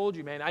 I told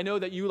you, man. I know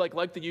that you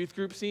like the youth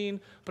group scene,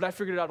 but I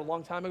figured it out a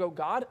long time ago.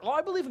 God, oh,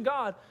 I believe in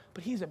God,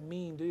 but he's a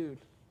mean dude.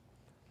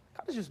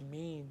 God is just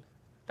mean.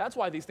 That's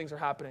why these things are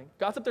happening.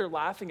 God's up there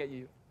laughing at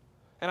you.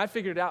 And I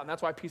figured it out, and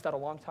that's why I pieced out a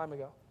long time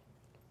ago.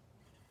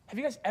 Have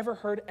you guys ever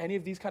heard any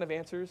of these kind of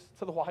answers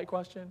to the why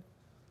question?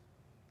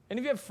 Any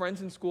of you have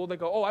friends in school that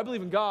go, oh, I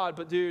believe in God,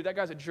 but dude, that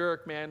guy's a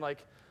jerk, man.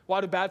 Like, why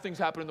do bad things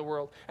happen in the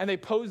world? And they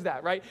pose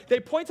that, right? They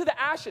point to the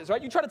ashes,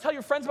 right? You try to tell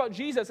your friends about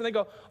Jesus, and they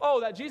go,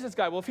 oh, that Jesus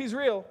guy, well, if he's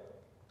real,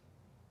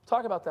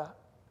 talk about that.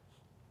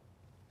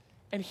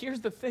 And here's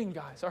the thing,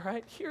 guys, all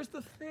right? Here's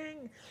the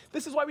thing.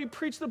 This is why we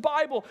preach the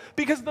Bible,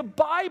 because the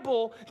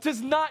Bible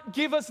does not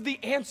give us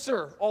the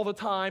answer all the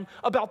time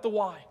about the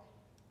why.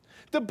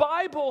 The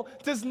Bible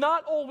does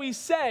not always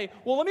say,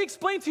 well, let me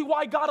explain to you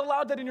why God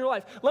allowed that in your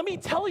life. Let me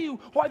tell you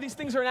why these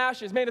things are in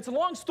ashes. Man, it's a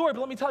long story, but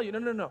let me tell you.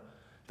 No.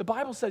 The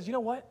Bible says, you know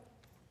what?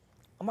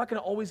 I'm not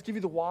going to always give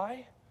you the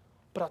why,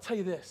 but I'll tell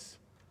you this.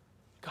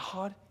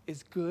 God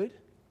is good,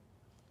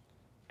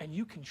 and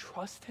you can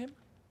trust him.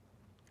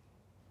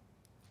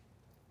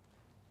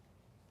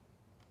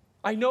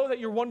 I know that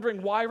you're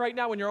wondering why right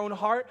now in your own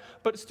heart,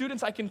 but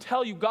students, I can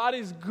tell you, God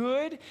is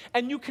good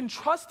and you can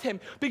trust him,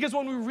 because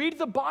when we read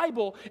the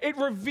Bible, it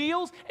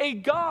reveals a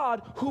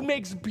God who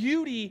makes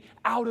beauty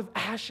out of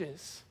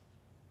ashes.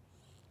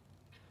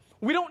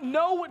 We don't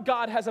know what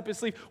God has up his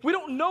sleeve. We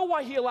don't know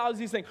why he allows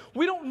these things.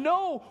 We don't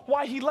know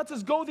why he lets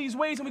us go these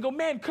ways and we go,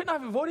 man, couldn't I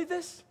have avoided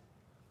this?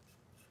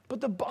 But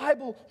the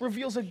Bible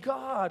reveals a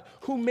God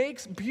who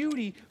makes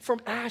beauty from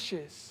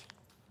ashes.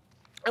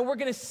 And we're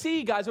going to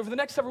see, guys, over the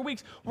next several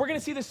weeks, we're going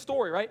to see this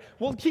story, right?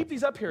 We'll keep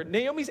these up here.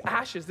 Naomi's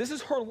ashes. This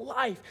is her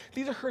life.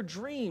 These are her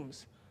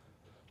dreams.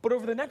 But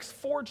over the next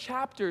 4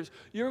 chapters,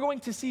 you're going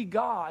to see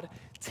God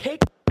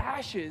take the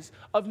ashes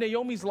of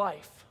Naomi's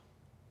life,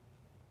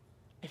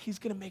 and he's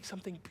going to make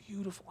something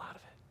beautiful out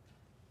of it.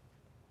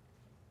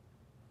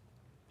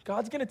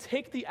 God's going to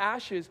take the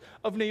ashes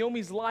of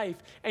Naomi's life,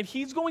 and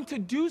he's going to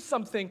do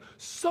something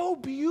so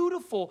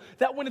beautiful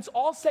that when it's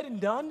all said and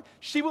done,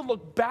 she will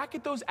look back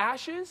at those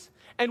ashes,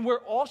 and where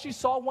all she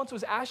saw once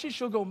was ashes,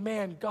 she'll go,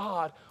 man,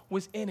 God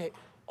was in it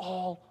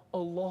all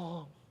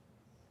along.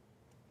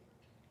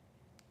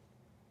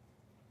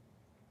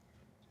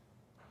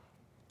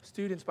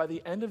 Students, by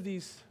the end of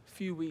these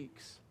few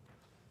weeks,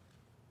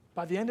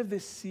 by the end of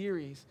this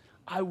series,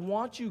 I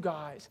want you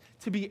guys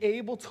to be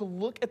able to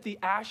look at the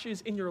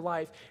ashes in your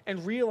life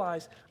and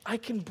realize I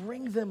can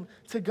bring them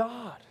to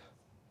God.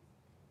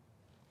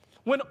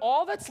 When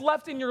all that's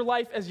left in your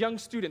life as young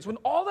students, when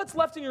all that's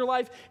left in your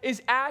life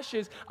is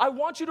ashes, I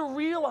want you to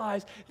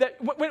realize that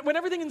when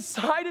everything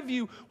inside of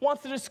you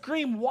wants to just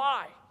scream,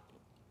 why?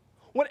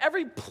 When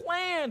every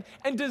plan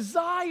and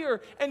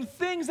desire and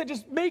things that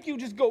just make you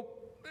just go,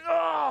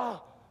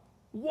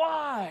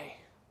 why?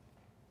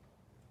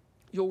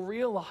 You'll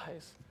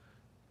realize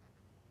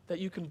that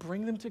you can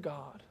bring them to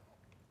God.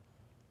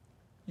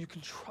 You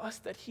can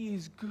trust that he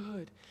is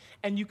good,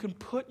 and you can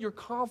put your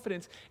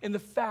confidence in the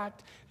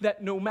fact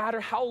that no matter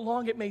how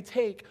long it may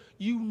take,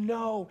 you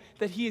know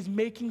that he is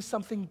making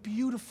something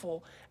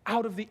beautiful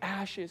out of the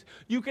ashes.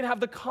 You can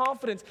have the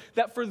confidence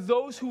that for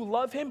those who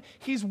love him,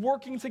 he's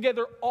working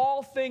together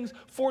all things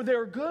for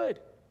their good.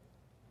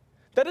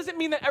 That doesn't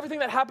mean that everything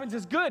that happens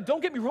is good.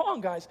 Don't get me wrong,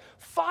 guys.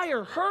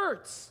 Fire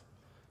hurts.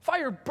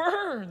 Fire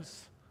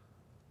burns.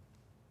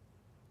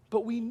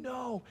 But we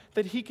know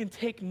that he can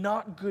take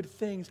not good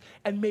things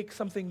and make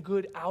something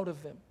good out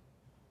of them.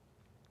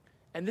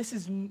 And this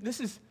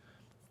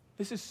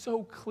is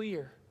so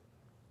clear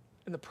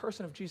in the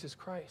person of Jesus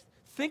Christ.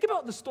 Think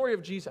about the story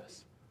of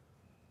Jesus.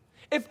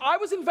 If I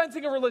was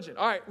inventing a religion,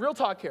 all right, real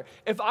talk here.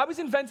 If I was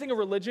inventing a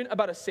religion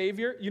about a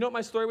savior, you know what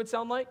my story would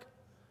sound like?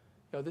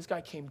 This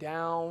guy came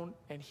down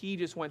and he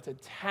just went to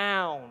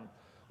town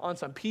on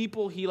some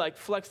people. He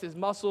flexed his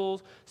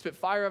muscles, spit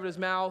fire out of his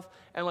mouth,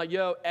 and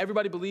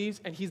everybody believes,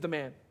 and he's the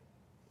man.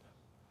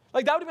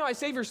 That would be my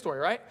savior story,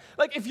 right?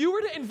 If you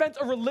were to invent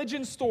a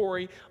religion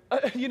story,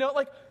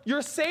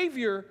 your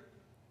savior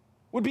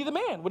would be the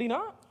man, would he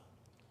not?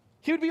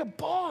 He would be a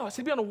boss.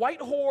 He'd be on a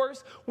white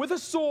horse with a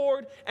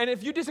sword, and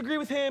if you disagree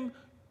with him,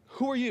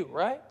 who are you,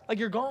 right?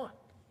 You're gone.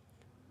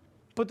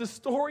 But the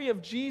story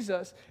of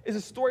Jesus is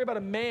a story about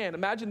a man.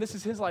 Imagine this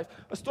is his life.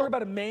 A story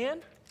about a man,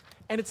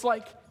 and it's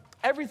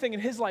everything in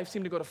his life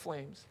seemed to go to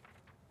flames.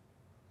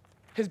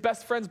 His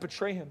best friends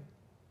betray him.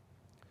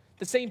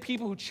 The same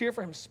people who cheer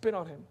for him spit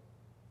on him.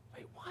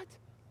 Wait, what?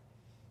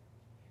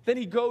 Then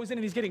he goes in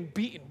and he's getting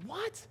beaten.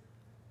 What?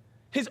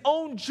 His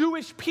own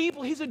Jewish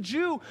people, he's a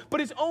Jew, but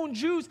his own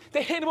Jews,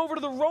 they hand him over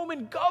to the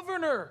Roman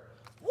governor.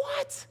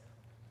 What?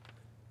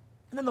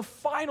 And then the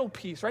final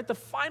piece, right? The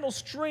final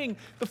string,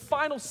 the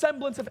final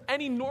semblance of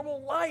any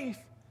normal life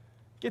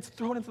gets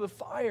thrown into the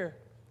fire.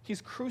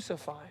 He's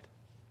crucified.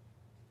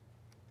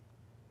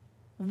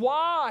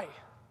 Why?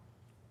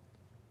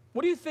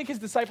 What do you think his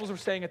disciples were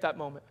saying at that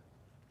moment?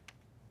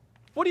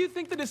 What do you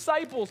think the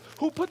disciples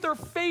who put their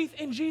faith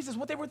in Jesus,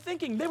 what they were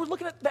thinking? They were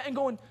looking at that and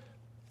going,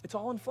 it's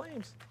all in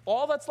flames.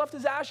 All that's left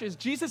is ashes.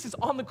 Jesus is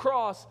on the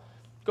cross.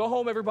 Go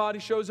home, everybody.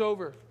 Show's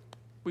over.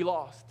 We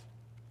lost.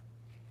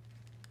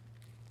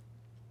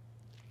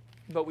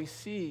 But we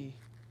see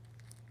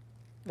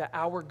that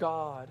our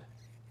God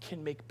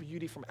can make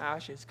beauty from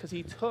ashes, because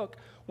he took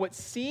what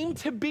seemed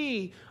to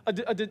be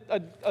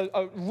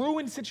a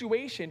ruined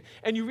situation,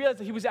 and you realize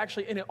that he was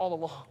actually in it all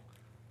along.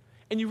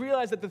 And you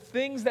realize that the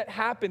things that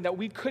happened that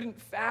we couldn't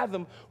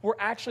fathom were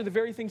actually the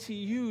very things he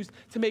used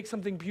to make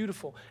something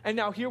beautiful. And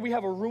now here we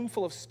have a room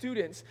full of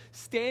students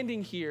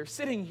standing here,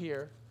 sitting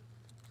here,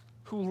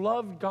 who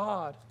loved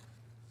God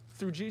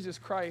through Jesus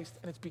Christ,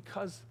 and it's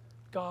because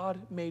God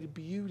made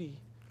beauty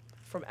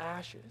from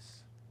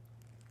ashes.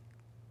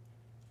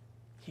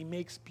 He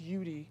makes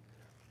beauty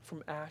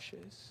from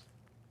ashes.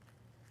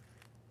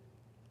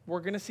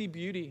 We're going to see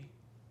beauty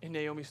in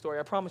Naomi's story.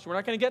 I promise you. We're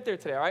not going to get there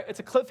today, all right? It's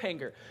a cliffhanger.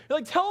 You're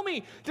like, tell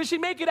me, did she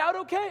make it out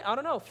okay? I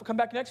don't know. Come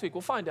back next week.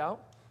 We'll find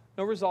out.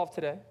 No resolve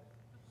today.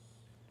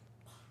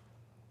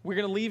 We're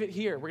going to leave it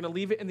here. We're going to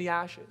leave it in the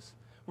ashes.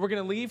 We're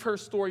going to leave her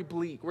story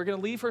bleak. We're going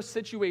to leave her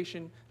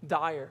situation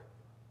dire.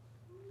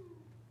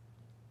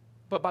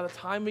 But by the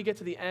time we get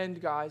to the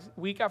end, guys,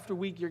 week after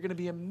week, you're going to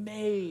be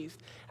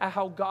amazed at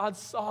how God's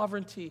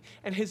sovereignty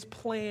and his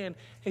plan,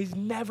 he's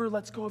never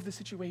lets go of the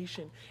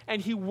situation.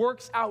 And he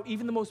works out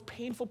even the most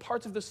painful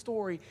parts of the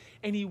story,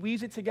 and he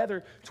weaves it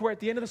together to where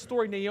at the end of the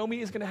story, Naomi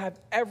is going to have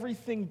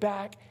everything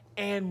back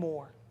and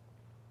more.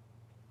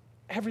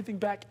 Everything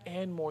back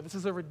and more. This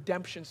is a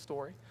redemption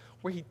story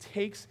where he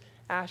takes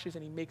ashes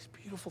and he makes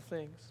beautiful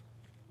things.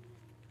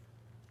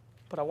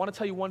 But I want to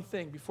tell you one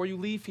thing before you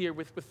leave here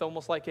with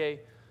almost like a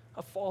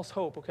false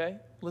hope, okay?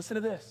 Listen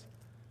to this.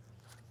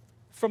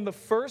 From the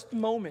first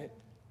moment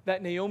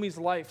that Naomi's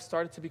life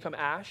started to become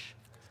ash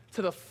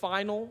to the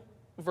final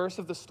verse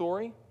of the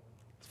story,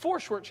 4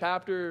 short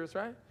chapters,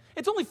 right?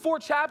 It's only 4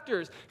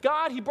 chapters.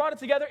 God, he brought it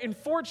together in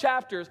 4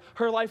 chapters.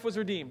 Her life was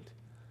redeemed.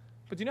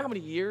 But do you know how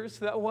many years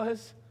that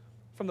was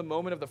from the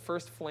moment of the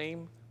first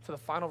flame to the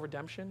final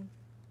redemption?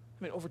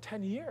 I mean, over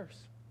 10 years,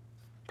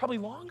 probably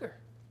longer.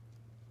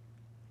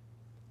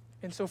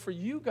 And so for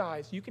you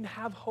guys, you can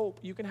have hope,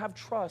 you can have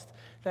trust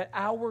that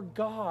our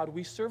God,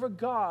 we serve a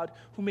God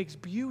who makes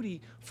beauty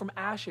from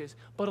ashes.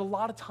 But a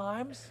lot of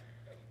times,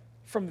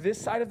 from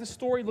this side of the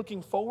story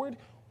looking forward,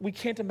 we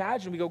can't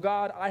imagine. We go,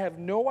 God, I have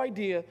no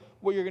idea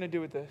what you're going to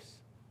do with this.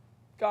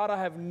 God, I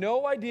have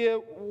no idea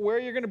where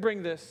you're going to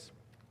bring this.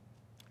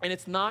 And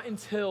it's not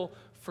until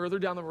further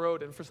down the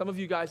road, and for some of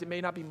you guys, it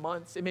may not be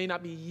months, it may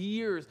not be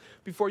years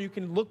before you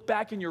can look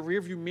back in your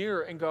rearview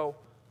mirror and go,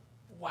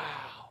 wow.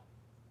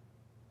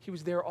 He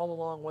was there all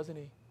along, wasn't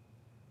he?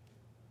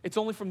 It's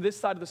only from this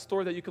side of the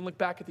story that you can look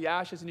back at the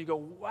ashes and you go,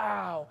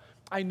 wow,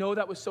 I know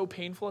that was so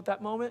painful at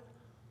that moment,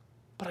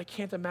 but I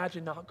can't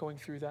imagine not going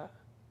through that.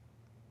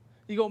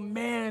 You go,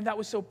 man, that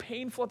was so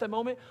painful at that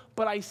moment,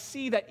 but I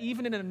see that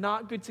even in a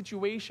not good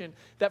situation,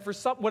 that for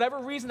whatever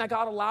reason that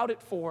God allowed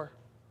it for,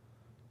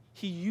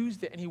 he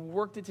used it and he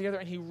worked it together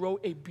and he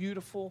wrote a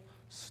beautiful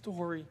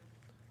story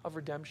of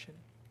redemption.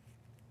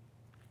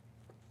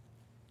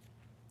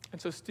 And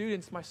so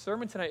students, my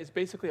sermon tonight is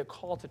basically a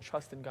call to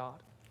trust in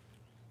God.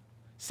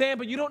 Sam,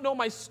 but you don't know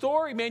my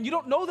story, man. You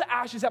don't know the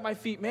ashes at my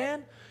feet,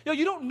 man.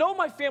 You don't know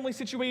my family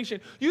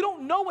situation. You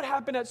don't know what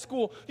happened at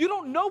school. You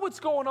don't know what's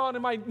going on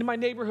in my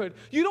neighborhood.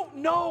 You don't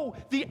know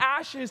the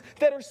ashes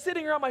that are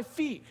sitting around my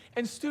feet.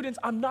 And students,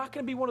 I'm not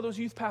going to be one of those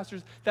youth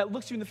pastors that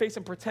looks you in the face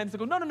and pretends to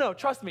go, no,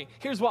 trust me.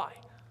 Here's why.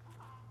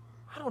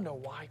 I don't know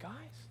why, guys.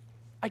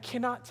 I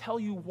cannot tell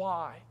you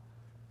why.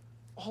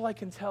 All I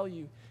can tell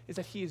you is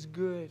that he is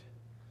good.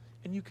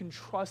 And you can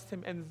trust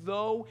him. And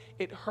though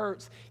it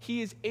hurts,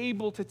 he is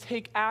able to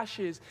take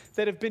ashes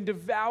that have been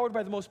devoured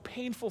by the most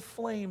painful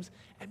flames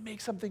and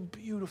make something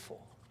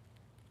beautiful.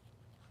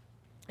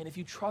 And if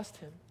you trust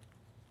him,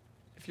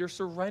 if you're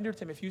surrendered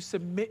to him, if you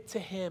submit to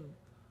him,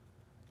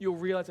 you'll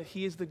realize that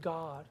he is the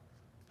God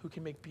who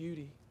can make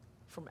beauty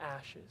from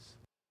ashes.